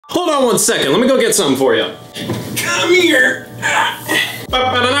Hold on one second, let me go get something for you. Come here.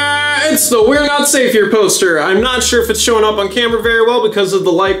 It's the We're Not Safe Here poster. I'm not sure if it's showing up on camera very well because of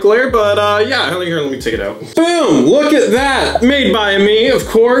the light glare, but yeah, here, let me take it out. Boom, look at that. Made by me, of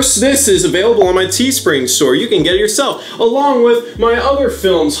course. This is available on my Teespring store. You can get it yourself, along with my other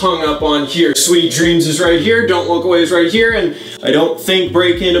films hung up on here. Sweet Dreams is right here, Don't Look Away is right here, and I don't think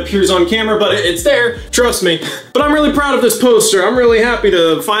Break-In appears on camera, but it's there, trust me. But I'm really proud of this poster. I'm really happy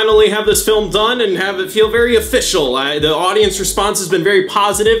to finally have this film done and have it feel very official. The audience response has been very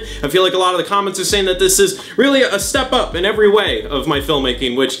positive. I feel like a lot of the comments are saying that this is really a step up in every way of my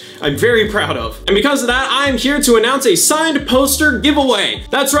filmmaking, which I'm very proud of. And because of that, I'm here to announce a signed poster giveaway.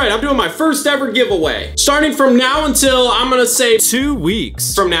 That's right, I'm doing my first ever giveaway. Starting from now until, I'm gonna say 2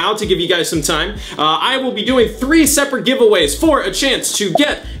 weeks from now, to give you guys some time, I will be doing 3 separate giveaways for a chance to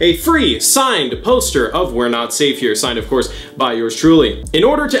get a free signed poster of We're Not Safe Here, signed of course by yours truly. In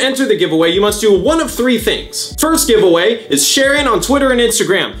order to enter the giveaway, you must do one of 3 things. First giveaway is sharing on Twitter and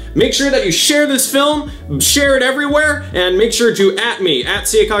Instagram. Make sure that you share this film, share it everywhere, and make sure to @ me,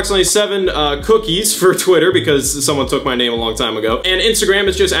 @CAcox97 cookies for Twitter, because someone took my name a long time ago, and Instagram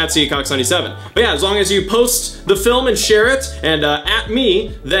is just @CAcox97. But yeah, as long as you post the film and share it, and @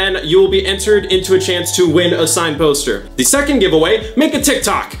 me, then you will be entered into a chance to win a signed poster. The second giveaway, make a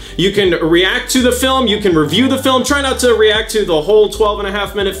TikTok. You can react to the film, you can review the film, try not to react to the whole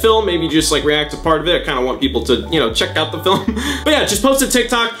 12.5-minute film, maybe just like react to part of it. I kind of want people to, you know, check out the film. But yeah, just post a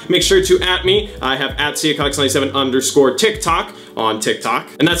TikTok, make sure to @ me. I have @CAcox97_TikTok on TikTok.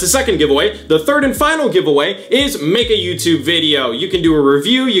 And that's the second giveaway. The third and final giveaway is make a YouTube video. You can do a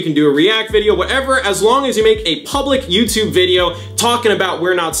review, you can do a react video, whatever, as long as you make a public YouTube video talking about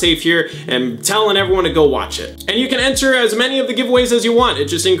We're Not Safe Here and telling everyone to go watch it. And you can enter as many of the giveaways as you want. It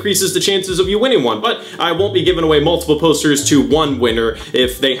just increases the chances of you winning one. But I won't be giving away multiple posters to one winner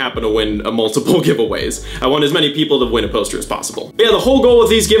if they happen to win multiple giveaways. I want as many people to win a poster as possible. But yeah, the whole goal of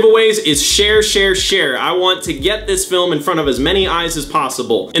these giveaways is share, share, share. I want to get this film in front of as many eyes as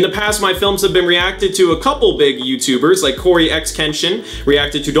possible. In the past, my films have been reacted to a couple big YouTubers, like Corey X Kenshin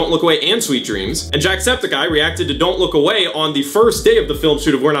reacted to Don't Look Away and Sweet Dreams, and Jacksepticeye reacted to Don't Look Away on the first day of the film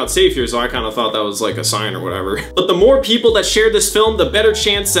shoot of We're Not Safe Here, so I kind of thought that was like a sign or whatever. But the more people that share this film, the better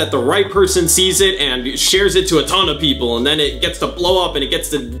chance that the right person sees it and shares it to a ton of people, and then it gets to blow up and it gets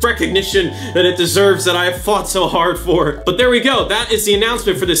the recognition that it deserves, that I have fought so hard for. But there we go, that is the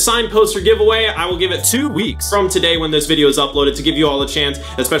announcement for this signed poster giveaway. I will give it 2 weeks from today when this video is uploaded to give you all a chance,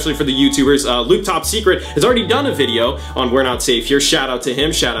 especially for the YouTubers. Luke Top Secret has already done a video on We're Not Safe Here. Shout out to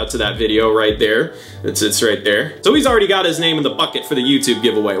him, shout out to that video right there. It's right there. So he's already got his name in the bucket for the YouTube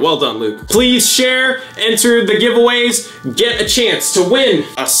giveaway. Well done, Luke. Please share, enter the giveaways, get a chance to win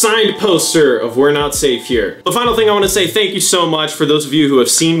a signed poster of We're Not Safe Here. The final thing I want to say, thank you so much for those of you who have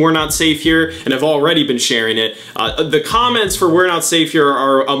seen We're Not Safe Here and have already been sharing it. The comments for We're Not Safe Here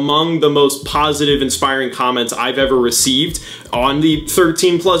are among the most positive, inspiring comments I've ever received on the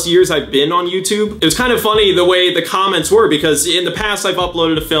 13+ years I've been on YouTube. It was kind of funny the way the comments were, because in the past I've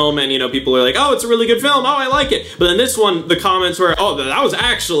uploaded a film and, you know, people are like, oh, it's a really good film, oh, I like it. But then this one, the comments were, oh, that was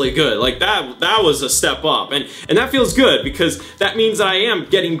actually good. Like that was a step up. And that feels good, because that means that I am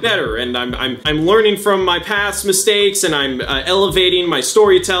getting better, and I'm learning from my past mistakes, and I'm elevating my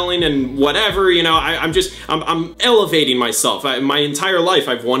storytelling and whatever, you know, I'm elevating myself. My entire life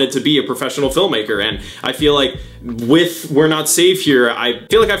I've wanted to be a professional filmmaker, and I feel like with We're Not Safe Here, I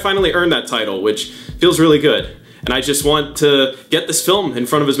feel like I finally earned that title, which feels really good. And I just want to get this film in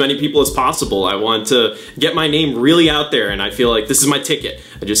front of as many people as possible. I want to get my name really out there, and I feel like this is my ticket.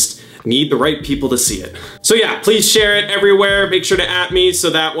 I just need the right people to see it. So yeah, please share it everywhere. Make sure to @ me,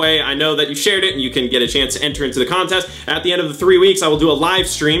 so that way I know that you shared it and you can get a chance to enter into the contest. At the end of the 3 weeks, I will do a live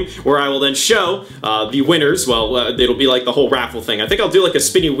stream where I will then show the winners. Well, it'll be like the whole raffle thing. I think I'll do like a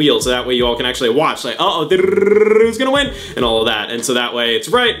spinny wheel, so that way you all can actually watch, like, uh-oh, who's gonna win? And all of that. And so that way it's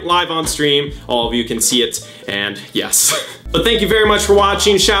right, live on stream, all of you can see it, and yes. But thank you very much for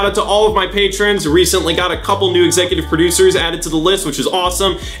watching. Shout out to all of my patrons. Recently got a couple new executive producers added to the list, which is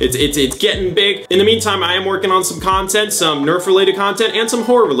awesome. It's getting big. In the meantime, I am working on some content, some Nerf-related content, and some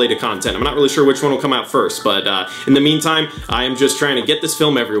horror-related content. I'm not really sure which one will come out first, but in the meantime, I am just trying to get this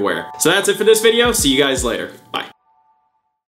film everywhere. So that's it for this video. See you guys later.